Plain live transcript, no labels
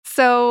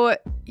So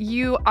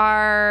you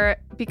are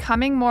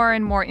becoming more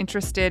and more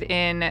interested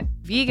in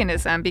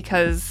veganism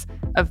because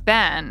of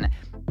Ben.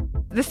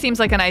 This seems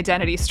like an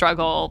identity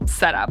struggle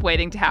setup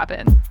waiting to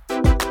happen.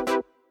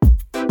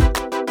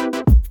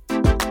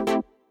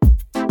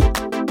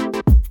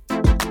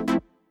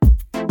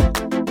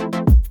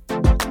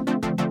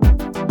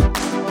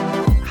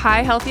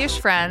 Hi, Healthyish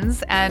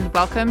friends, and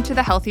welcome to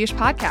the Healthyish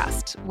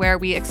podcast, where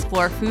we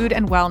explore food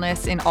and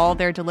wellness in all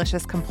their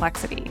delicious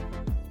complexity.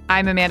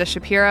 I'm Amanda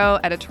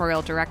Shapiro,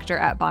 editorial director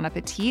at Bon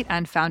Appetit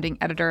and founding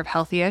editor of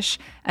Healthyish,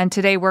 and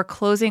today we're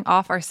closing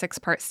off our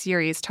 6-part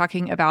series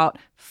talking about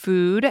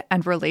food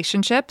and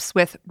relationships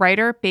with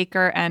writer,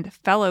 baker, and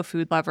fellow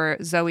food lover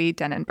Zoe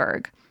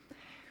Denenberg.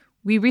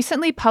 We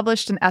recently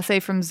published an essay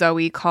from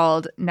Zoe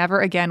called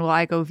 "Never Again Will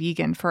I Go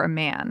Vegan for a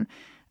Man,"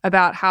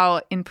 about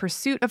how, in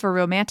pursuit of a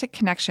romantic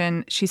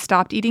connection, she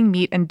stopped eating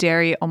meat and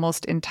dairy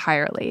almost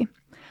entirely.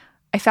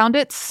 I found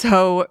it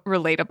so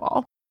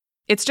relatable.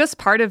 It's just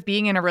part of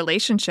being in a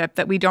relationship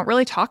that we don't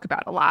really talk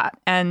about a lot.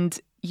 And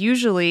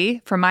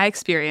usually, from my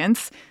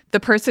experience, the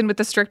person with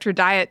the stricter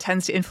diet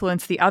tends to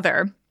influence the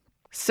other.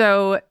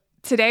 So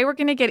today we're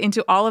going to get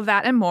into all of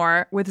that and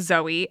more with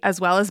Zoe, as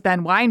well as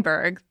Ben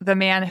Weinberg, the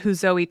man who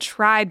Zoe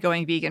tried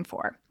going vegan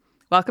for.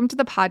 Welcome to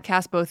the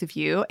podcast, both of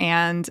you,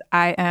 and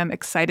I am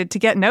excited to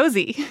get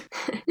nosy.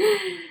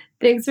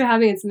 Thanks for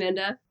having us,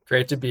 Amanda.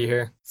 Great to be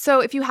here.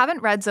 So if you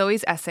haven't read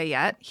Zoe's essay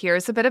yet,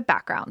 here's a bit of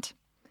background.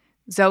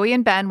 Zoe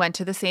and Ben went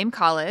to the same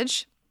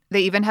college. They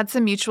even had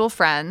some mutual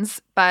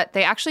friends, but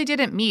they actually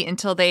didn't meet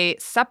until they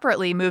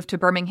separately moved to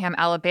Birmingham,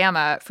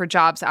 Alabama for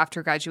jobs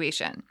after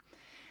graduation.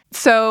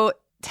 So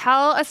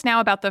tell us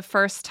now about the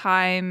first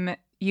time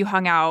you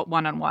hung out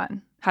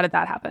one-on-one. How did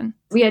that happen?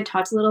 We had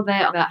talked a little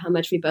bit about how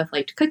much we both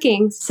liked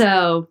cooking.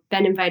 So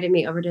Ben invited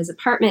me over to his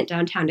apartment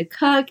downtown to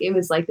cook. It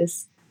was like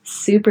this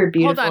super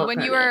beautiful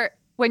apartment.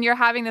 When you're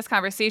having this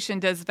conversation,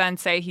 does Ben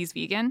say he's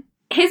vegan?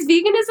 His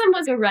veganism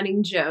was a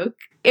running joke.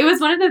 It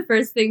was one of the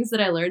first things that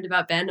I learned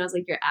about Ben. I was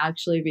like, you're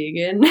actually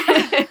vegan.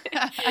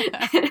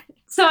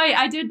 So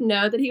I did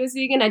know that he was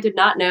vegan. I did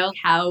not know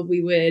how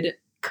we would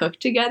cook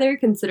together,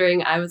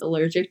 considering I was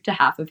allergic to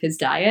half of his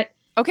diet.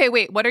 Okay,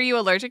 wait, what are you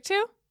allergic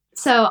to?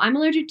 So I'm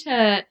allergic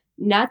to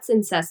nuts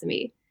and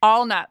sesame.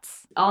 All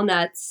nuts. All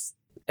nuts.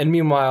 And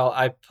meanwhile,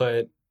 I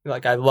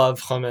love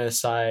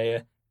hummus.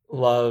 I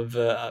love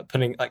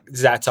putting,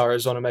 za'atar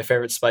is one of my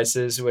favorite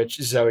spices,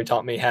 which Zoe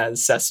taught me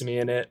has sesame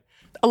in it.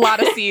 A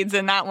lot of seeds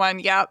in that one,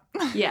 yep.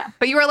 Yeah.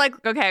 But you were like,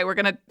 okay, we're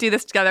going to do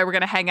this together. We're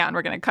going to hang out and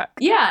we're going to cook.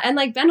 Yeah, and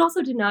Ben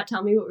also did not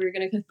tell me what we were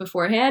going to cook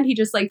beforehand. He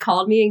just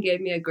called me and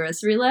gave me a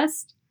grocery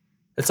list.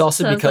 It's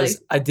also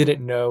because I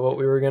didn't know what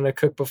we were going to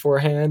cook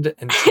beforehand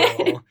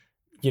until,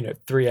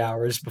 3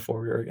 hours before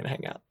we were going to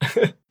hang out.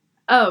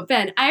 Oh,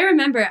 Ben, I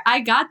remember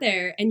I got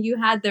there and you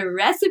had the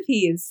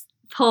recipes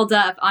pulled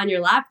up on your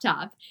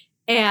laptop.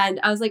 And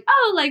I was like,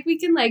 we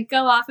can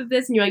go off of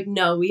this. And you're like,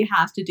 no, we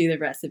have to do the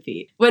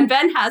recipe. When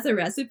Ben has a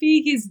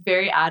recipe, he's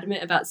very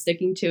adamant about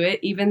sticking to it,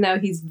 even though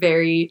he's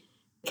very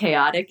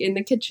chaotic in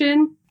the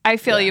kitchen. I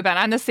feel you, Ben.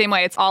 I'm the same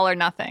way. It's all or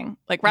nothing,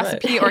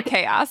 recipe or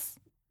chaos.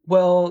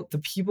 Well, the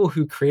people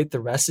who create the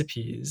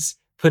recipes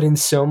put in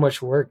so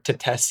much work to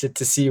test it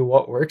to see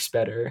what works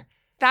better.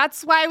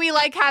 That's why we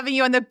like having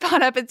you on the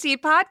Bon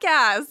Appetit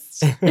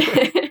podcast.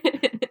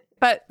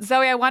 But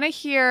Zoe, I want to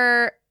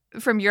hear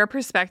from your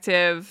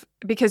perspective,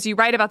 because you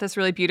write about this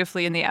really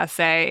beautifully in the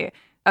essay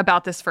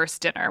about this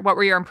first dinner. What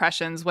were your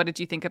impressions? What did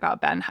you think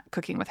about Ben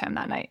cooking with him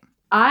that night?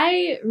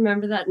 I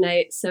remember that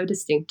night so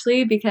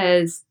distinctly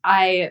because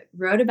I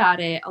wrote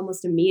about it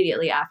almost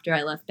immediately after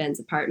I left Ben's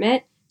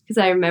apartment, because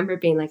I remember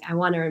being like, I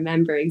want to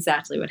remember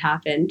exactly what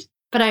happened.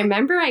 But I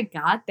remember I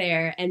got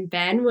there and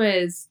Ben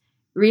was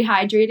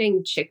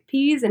rehydrating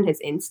chickpeas in his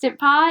Instant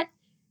Pot.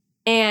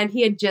 And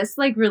he had just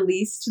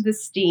released the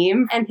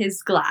steam and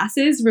his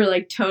glasses were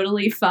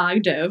totally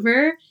fogged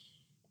over.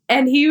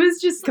 And he was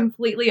just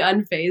completely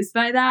unfazed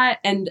by that.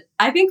 And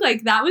I think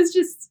that was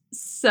just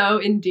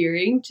so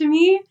endearing to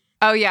me.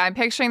 Oh, yeah. I'm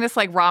picturing this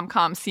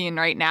rom-com scene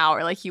right now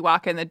where you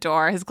walk in the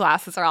door, his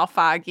glasses are all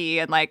foggy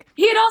and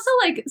He had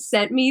also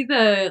sent me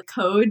the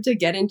code to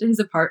get into his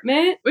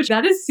apartment, which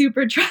that is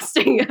super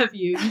trusting of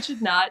you. You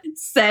should not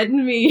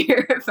send me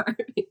your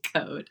apartment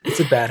code. It's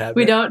a bad habit.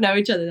 We don't know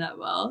each other that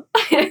well.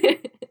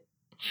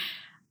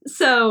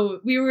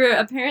 So we were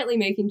apparently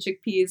making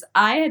chickpeas.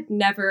 I had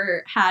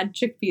never had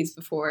chickpeas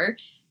before.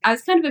 I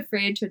was kind of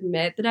afraid to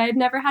admit that I had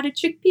never had a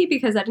chickpea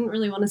because I didn't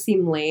really want to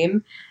seem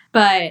lame.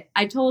 But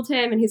I told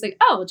him and he's like,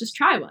 oh, well, just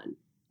try one. And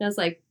I was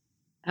like,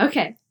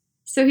 okay.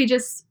 So he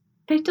just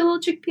picked a little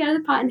chickpea out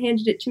of the pot and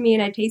handed it to me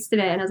and I tasted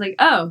it. And I was like,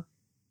 oh,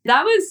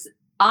 that was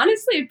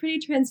honestly a pretty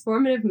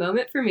transformative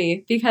moment for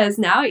me because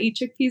now I eat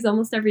chickpeas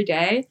almost every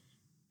day.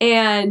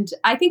 And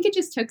I think it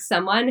just took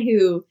someone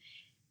who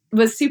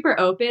was super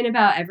open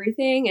about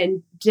everything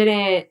and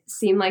didn't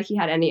seem like he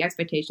had any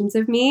expectations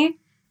of me.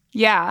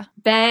 Yeah.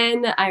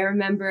 Ben, I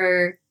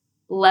remember,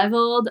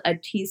 leveled a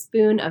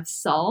teaspoon of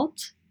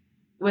salt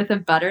with a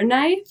butter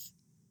knife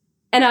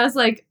And I was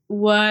like,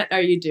 what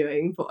are you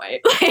doing,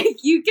 boy? Like,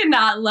 you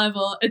cannot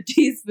level a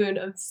teaspoon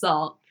of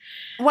salt.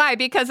 Why?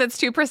 Because it's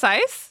too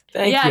precise?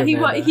 Thank Yeah, you,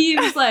 Amanda. he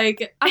was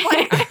like, I'm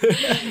like,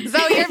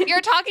 so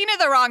you're talking to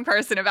the wrong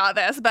person about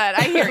this, but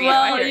I hear you.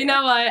 well, you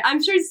know what?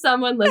 I'm sure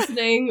someone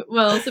listening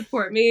will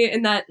support me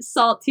in that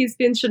salt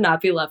teaspoons should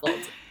not be leveled.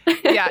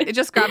 Yeah,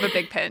 just grab a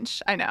big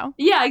pinch. I know.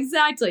 Yeah,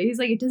 exactly. He's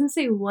like, it doesn't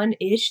say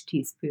 1-ish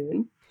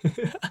teaspoon.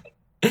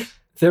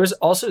 There was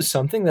also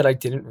something that I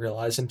didn't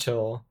realize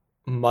until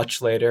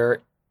much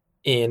later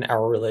in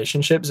our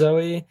relationship,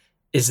 Zoe,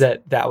 is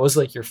that was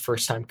like your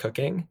first time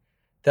cooking.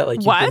 That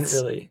like you What? didn't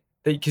really,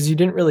 because you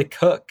didn't really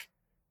cook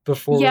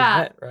before we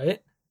met,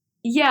 right?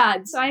 Yeah,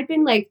 so I'd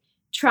been like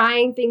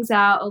trying things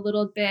out a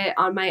little bit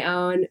on my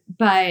own,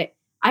 but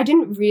I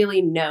didn't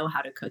really know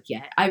how to cook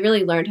yet. I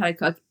really learned how to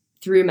cook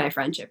through my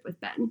friendship with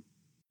Ben.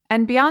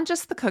 And beyond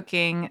just the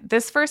cooking,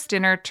 this first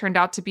dinner turned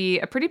out to be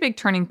a pretty big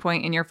turning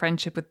point in your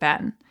friendship with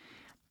Ben.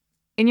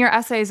 In your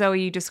essay,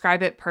 Zoe, you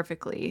describe it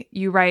perfectly.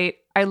 You write,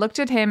 I looked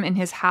at him in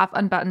his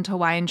half-unbuttoned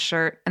Hawaiian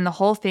shirt, and the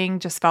whole thing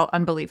just felt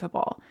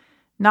unbelievable.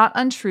 Not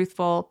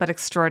untruthful, but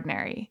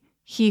extraordinary.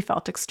 He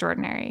felt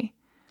extraordinary.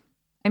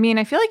 I mean,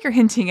 I feel like you're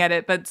hinting at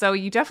it, but Zoe,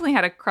 you definitely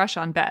had a crush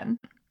on Ben.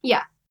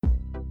 Yeah.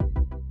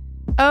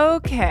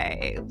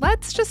 Okay,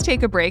 let's just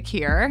take a break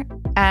here.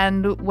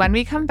 And when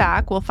we come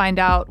back, we'll find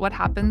out what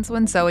happens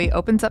when Zoe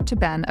opens up to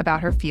Ben about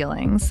her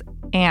feelings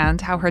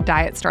and how her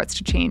diet starts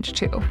to change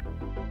too.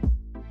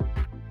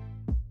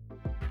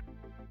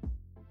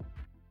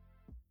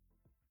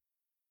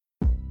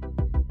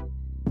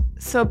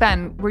 So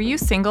Ben, were you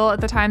single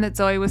at the time that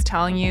Zoe was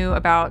telling you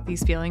about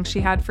these feelings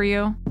she had for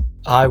you?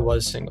 I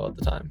was single at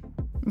the time.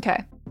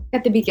 Okay.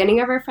 At the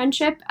beginning of our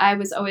friendship, I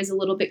was always a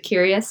little bit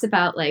curious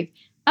about like,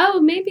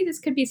 oh, maybe this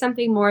could be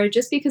something more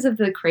just because of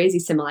the crazy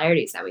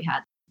similarities that we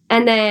had.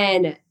 And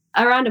then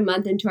around a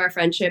month into our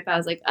friendship, I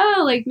was like,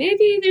 oh, like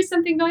maybe there's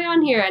something going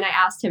on here. And I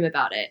asked him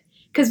about it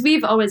because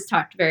we've always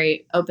talked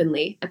very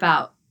openly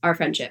about our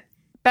friendship.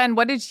 Ben,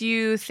 what did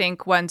you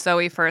think when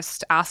Zoe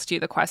first asked you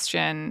the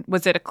question?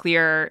 Was it a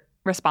clear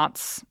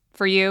response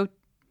for you?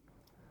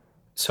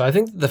 So I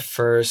think the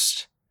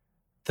first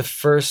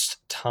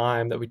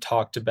time that we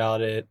talked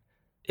about it,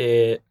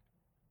 it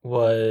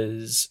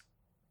was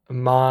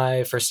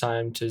my first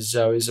time to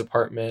Zoe's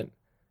apartment.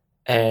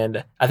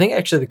 And I think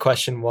actually the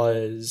question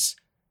was,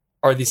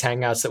 are these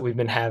hangouts that we've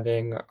been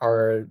having,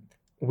 are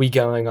we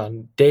going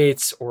on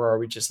dates or are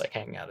we just like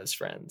hanging out as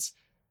friends?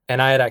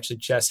 And I had actually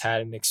just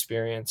had an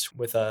experience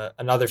with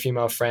another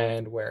female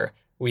friend where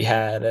we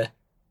had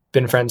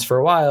been friends for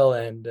a while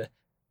and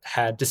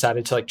had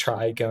decided to like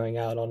try going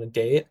out on a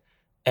date.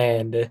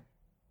 And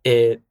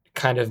it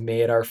kind of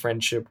made our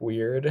friendship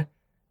weird.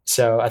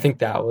 So I think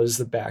that was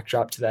the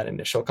backdrop to that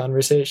initial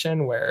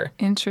conversation where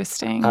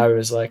Interesting. I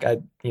was like,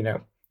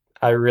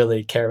 I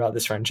really care about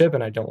this friendship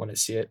and I don't want to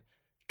see it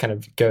kind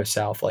of go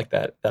south like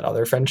that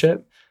other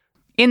friendship.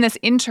 In this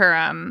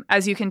interim,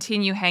 as you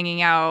continue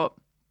hanging out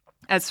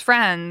as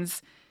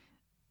friends,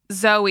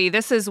 Zoe,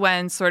 this is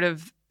when sort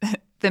of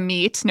the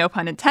meat, no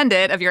pun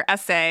intended, of your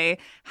essay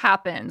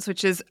happens,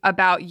 which is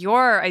about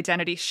your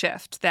identity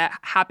shift that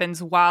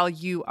happens while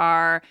you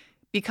are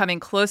becoming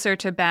closer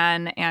to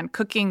Ben and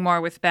cooking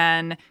more with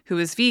Ben, who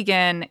is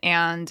vegan,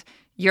 and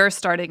you're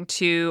starting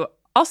to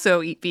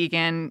also eat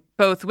vegan,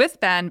 both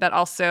with Ben, but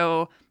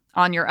also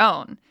on your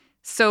own.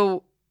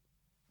 So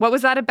what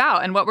was that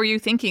about? And what were you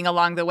thinking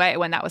along the way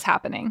when that was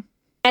happening?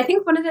 I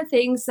think one of the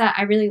things that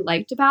I really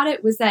liked about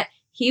it was that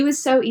he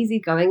was so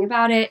easygoing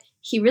about it.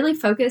 He really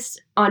focused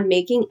on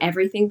making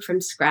everything from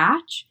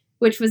scratch,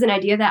 which was an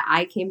idea that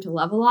I came to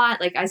love a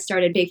lot. Like I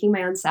started baking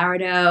my own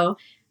sourdough.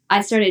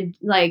 I started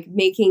like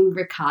making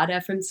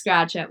ricotta from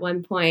scratch at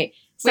one point.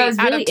 So Wait, I was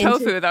out really of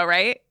tofu though,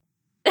 right?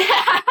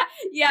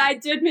 Yeah, I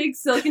did make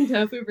silken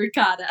tofu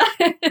ricotta.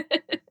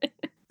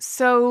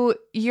 So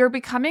you're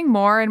becoming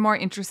more and more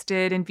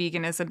interested in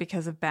veganism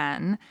because of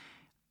Ben.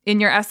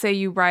 In your essay,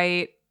 you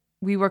write,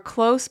 we were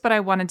close, but I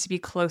wanted to be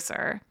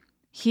closer.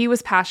 He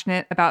was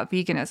passionate about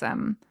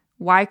veganism.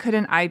 Why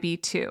couldn't I be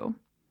too?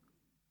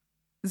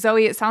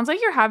 Zoe, it sounds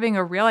like you're having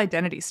a real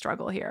identity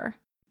struggle here.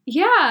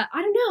 Yeah,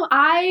 I don't know.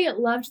 I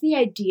loved the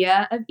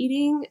idea of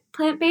eating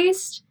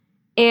plant-based.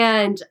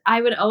 And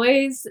I would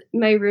always,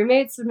 my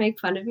roommates would make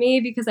fun of me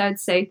because I would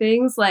say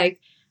things like,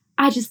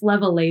 I just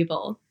love a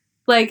label.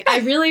 Like, I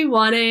really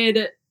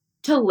wanted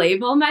to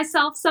label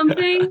myself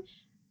something.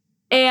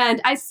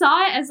 And I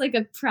saw it as like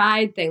a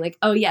pride thing. Like,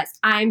 oh, yes,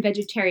 I'm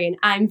vegetarian.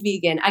 I'm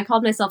vegan. I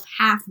called myself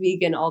half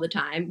vegan all the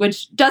time,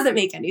 which doesn't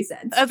make any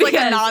sense. That's like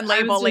a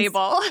non-label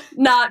label.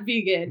 Not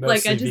vegan. Mostly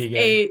like, I just vegan.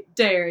 ate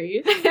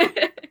dairy.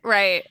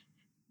 Right.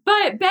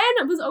 But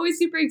Ben was always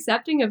super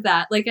accepting of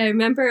that. Like, I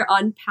remember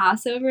on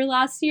Passover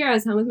last year, I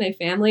was home with my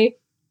family.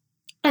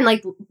 And,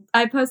 like,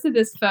 I posted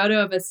this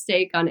photo of a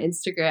steak on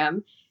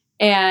Instagram.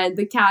 And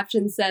the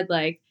caption said,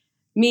 like,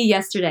 me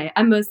yesterday.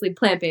 I'm mostly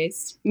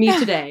plant-based. Me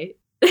today.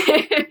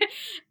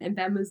 And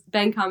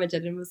Ben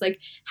commented and was like,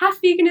 half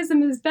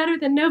veganism is better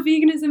than no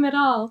veganism at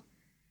all.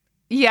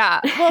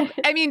 Yeah. Well,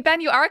 I mean,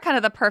 Ben, you are kind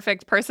of the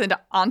perfect person to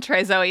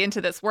entree Zoe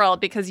into this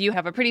world because you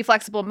have a pretty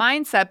flexible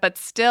mindset, but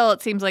still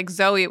it seems like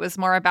Zoe, it was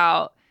more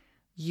about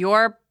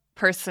your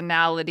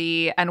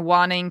personality and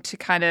wanting to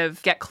kind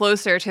of get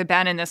closer to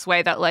Ben in this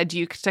way that led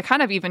you to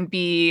kind of even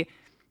be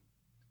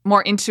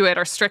more into it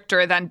or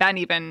stricter than Ben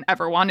even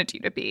ever wanted you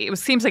to be.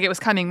 Seems like it was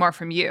coming more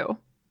from you.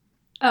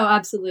 Oh,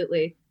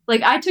 absolutely.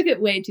 Like, I took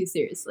it way too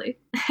seriously.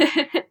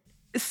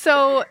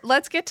 So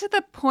let's get to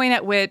the point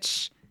at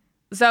which,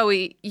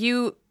 Zoe,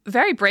 you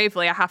very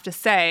bravely, I have to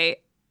say,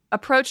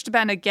 approached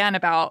Ben again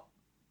about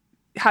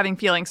having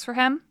feelings for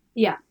him.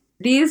 Yeah.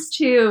 These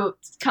two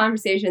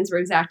conversations were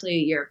exactly a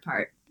year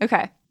apart.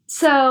 Okay.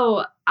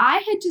 So I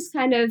had just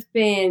kind of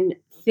been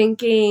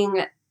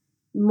thinking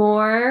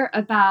more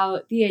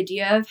about the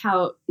idea of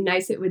how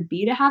nice it would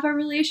be to have a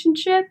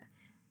relationship.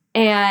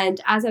 And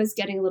as I was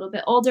getting a little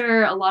bit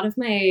older, a lot of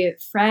my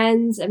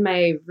friends and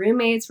my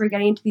roommates were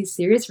getting into these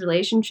serious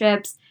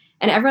relationships.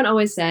 And everyone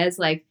always says,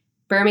 like,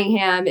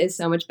 Birmingham is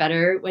so much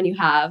better when you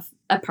have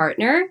a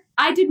partner.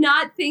 I did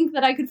not think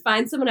that I could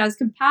find someone I was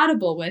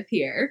compatible with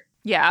here.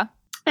 Yeah.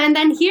 And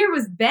then here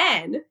was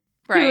Ben,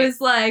 Right. who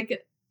was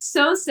like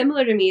so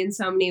similar to me in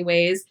so many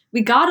ways.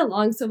 We got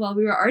along so well.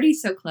 We were already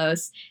so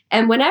close.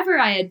 And whenever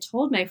I had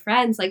told my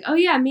friends, like, oh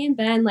yeah, me and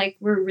Ben, like,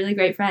 we're really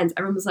great friends,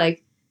 everyone was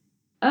like,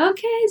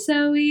 okay,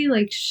 Zoe,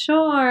 like,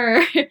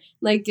 sure.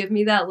 Like, give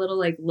me that little,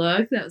 like,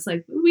 look that was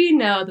like, we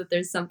know that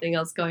there's something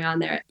else going on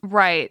there.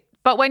 Right.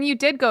 But when you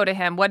did go to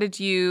him, what did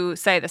you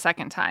say the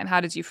second time?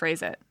 How did you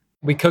phrase it?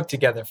 We cooked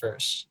together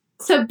first.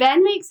 So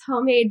Ben makes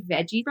homemade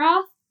veggie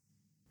broth.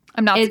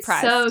 I'm not It's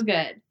surprised. so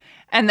good.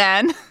 And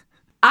then?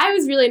 I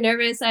was really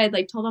nervous. I had,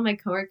 like, told all my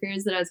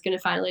coworkers that I was going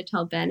to finally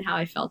tell Ben how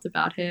I felt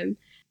about him.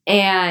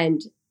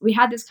 And we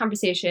had this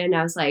conversation.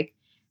 I was like,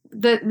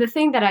 the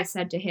thing that I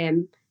said to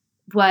him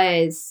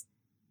was,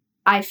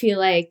 I feel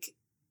like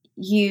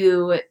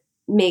you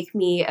make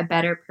me a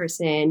better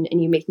person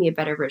and you make me a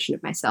better version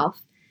of myself.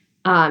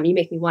 You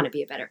make me want to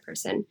be a better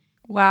person.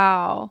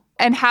 Wow.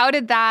 And how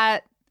did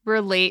that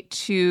relate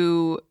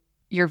to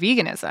your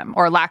veganism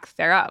or lack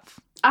thereof?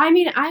 I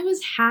mean, I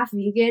was half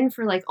vegan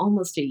for like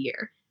almost a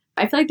year.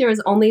 I feel like there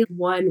was only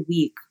 1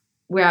 week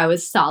where I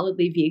was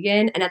solidly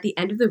vegan. And at the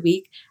end of the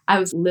week, I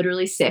was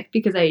literally sick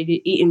because I had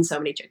eaten so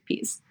many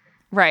chickpeas.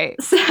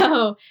 Right.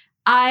 So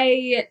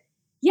I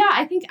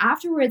think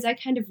afterwards I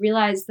kind of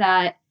realized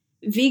that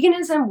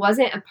veganism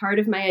wasn't a part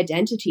of my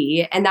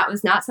identity. And that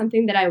was not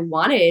something that I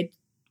wanted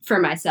for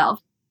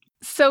myself.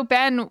 So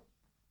Ben,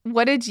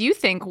 what did you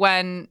think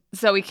when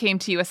Zoe came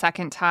to you a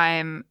second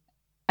time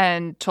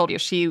and told you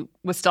she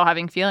was still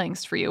having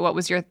feelings for you? What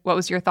was your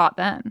thought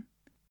then?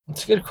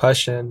 That's a good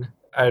question.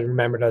 I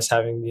remembered us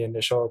having the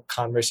initial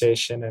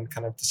conversation and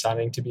kind of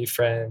deciding to be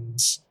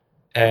friends.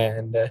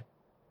 And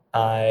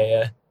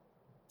I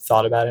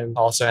thought about it and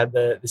also had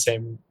the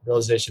same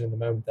realization in the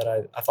moment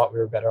that I thought we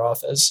were better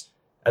off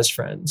as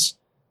friends.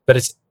 But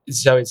it's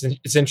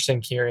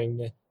interesting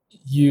hearing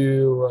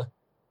you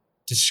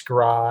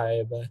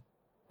describe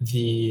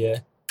the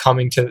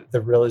coming to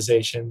the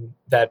realization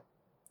that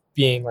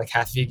being like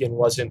half vegan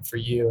wasn't for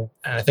you.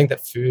 And I think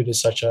that food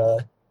is such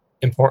a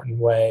important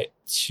way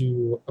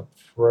to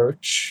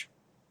approach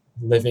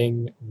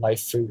living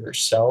life for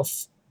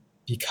yourself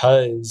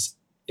because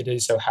it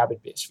is so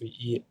habit-based. We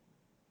eat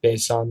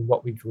based on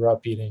what we grew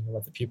up eating and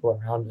what the people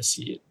around us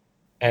eat.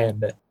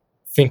 And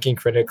thinking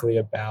critically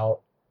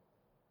about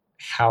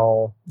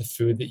how the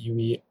food that you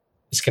eat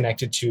is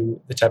connected to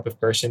the type of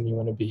person you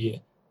want to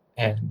be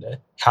and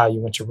how you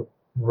want to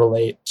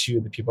relate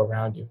to the people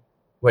around you,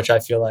 which I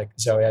feel like,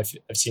 Zoe,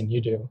 I've seen you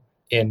do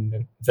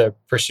in the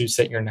pursuits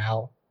that you're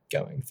now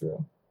going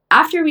through.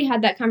 After we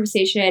had that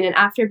conversation and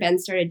after Ben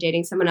started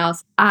dating someone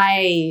else,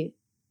 I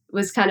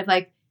was kind of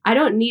like, I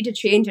don't need to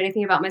change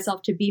anything about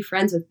myself to be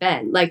friends with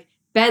Ben. Like,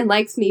 Ben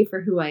likes me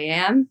for who I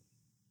am.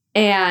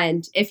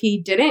 And if he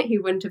didn't, he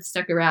wouldn't have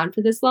stuck around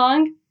for this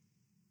long.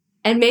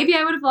 And maybe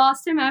I would have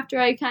lost him after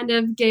I kind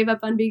of gave up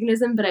on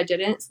veganism, but I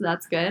didn't, so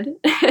that's good.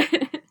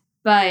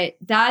 But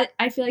that,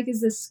 I feel like,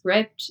 is the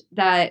script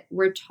that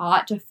we're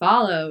taught to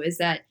follow, is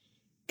that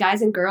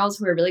guys and girls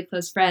who are really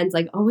close friends,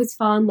 like, always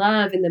fall in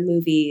love in the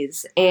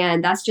movies.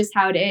 And that's just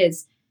how it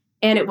is.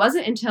 And it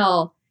wasn't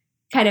until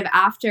kind of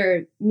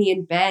after me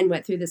and Ben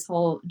went through this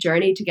whole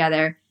journey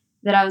together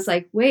that I was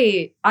like,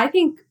 wait, I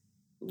think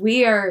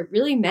we are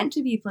really meant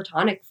to be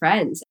platonic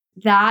friends.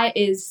 That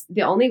is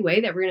the only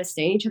way that we're going to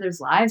stay in each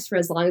other's lives for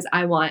as long as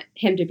I want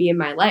him to be in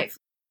my life.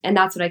 And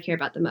that's what I care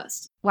about the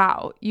most.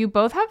 Wow. You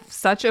both have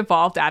such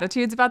evolved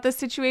attitudes about this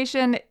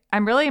situation.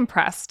 I'm really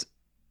impressed.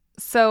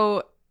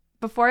 So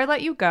before I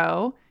let you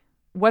go,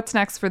 what's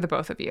next for the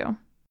both of you?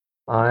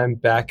 I'm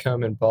back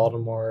home in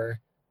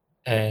Baltimore,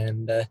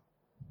 and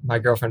my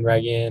girlfriend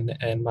Reagan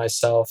and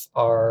myself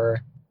are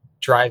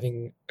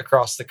driving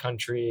across the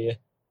country.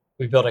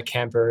 We built a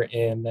camper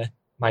in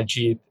my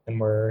Jeep, and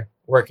we're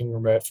working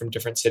remote from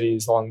different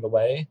cities along the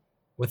way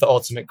with the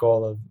ultimate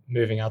goal of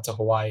moving out to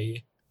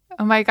Hawaii.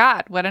 Oh my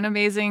God, what an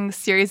amazing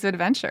series of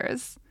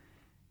adventures.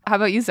 How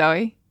about you,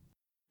 Zoe?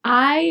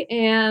 I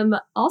am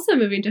also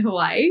moving to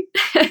Hawaii.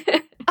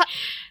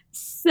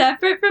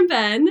 Separate from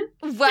Ben.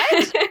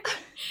 What?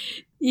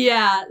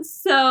 Yeah,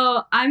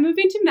 so I'm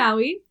moving to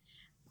Maui.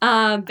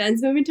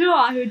 Ben's moving to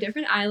Oahu,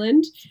 different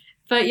island.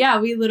 But yeah,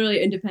 we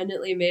literally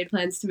independently made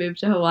plans to move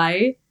to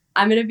Hawaii.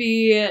 I'm going to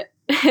be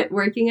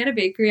working at a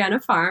bakery on a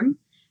farm,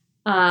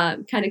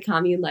 kind of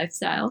commune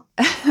lifestyle.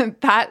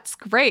 That's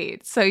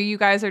great. So you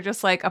guys are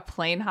just like a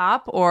plane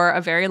hop or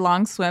a very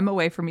long swim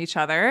away from each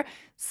other.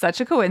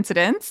 Such a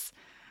coincidence.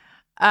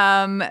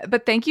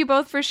 But thank you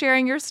both for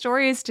sharing your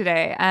stories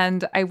today,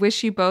 and I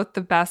wish you both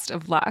the best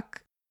of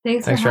luck.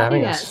 Thanks for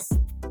having us.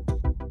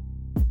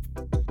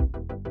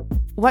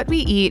 What we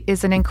eat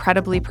is an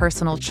incredibly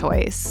personal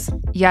choice,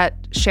 yet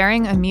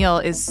sharing a meal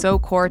is so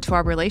core to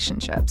our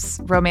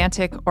relationships,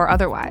 romantic or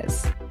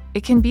otherwise.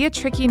 It can be a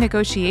tricky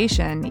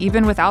negotiation,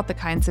 even without the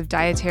kinds of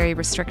dietary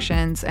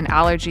restrictions and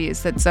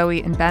allergies that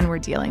Zoe and Ben were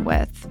dealing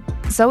with.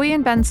 Zoe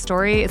and Ben's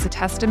story is a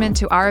testament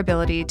to our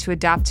ability to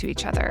adapt to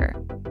each other,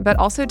 but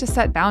also to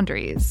set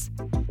boundaries.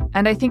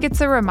 And I think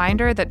it's a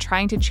reminder that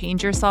trying to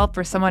change yourself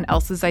for someone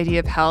else's idea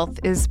of health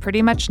is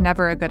pretty much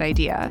never a good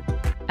idea.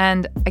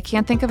 And I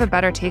can't think of a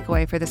better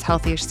takeaway for this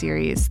Healthyish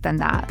series than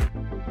that.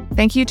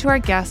 Thank you to our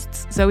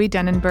guests, Zoe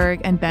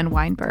Denenberg and Ben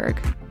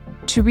Weinberg.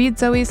 To read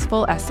Zoe's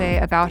full essay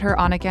about her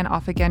on-again,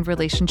 off-again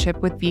relationship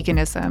with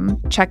veganism,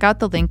 check out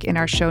the link in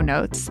our show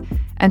notes.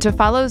 And to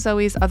follow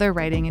Zoe's other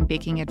writing and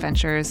baking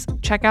adventures,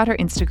 check out her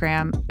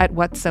Instagram at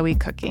What's Zoe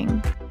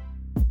Cooking.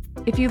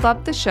 If you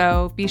loved the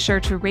show, be sure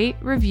to rate,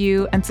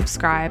 review, and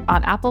subscribe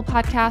on Apple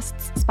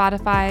Podcasts,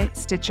 Spotify,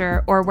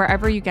 Stitcher, or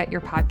wherever you get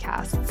your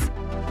podcasts.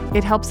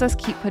 It helps us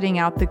keep putting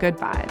out the good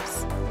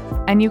vibes.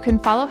 And you can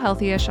follow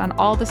Healthyish on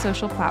all the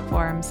social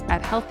platforms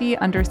at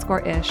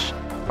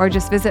healthy_ish, or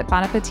just visit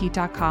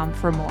bonappetit.com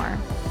for more.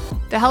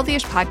 The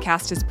Healthyish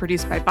podcast is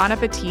produced by Bon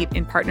Appetit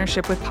in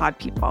partnership with Pod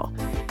People.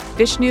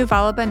 Vishnu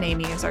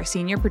Vallabhaneni is our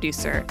senior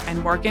producer,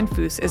 and Morgan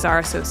Foos is our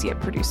associate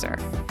producer.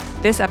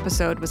 This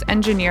episode was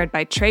engineered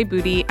by Trey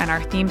Booty, and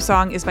our theme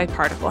song is by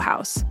Particle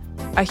House.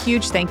 A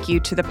huge thank you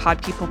to the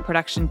Pod People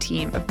production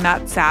team of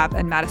Matt Sabb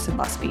and Madison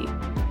Lusby.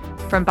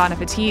 From Bon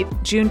Appetit,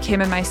 June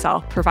Kim and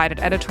myself provided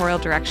editorial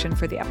direction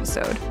for the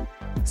episode.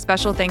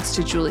 Special thanks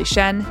to Julie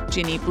Shen,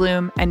 Ginny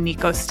Bloom, and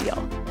Nico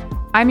Steele.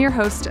 I'm your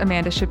host,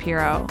 Amanda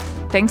Shapiro.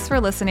 Thanks for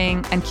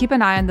listening, and keep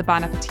an eye on the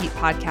Bon Appetit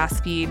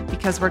podcast feed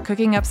because we're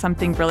cooking up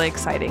something really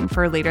exciting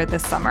for later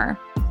this summer.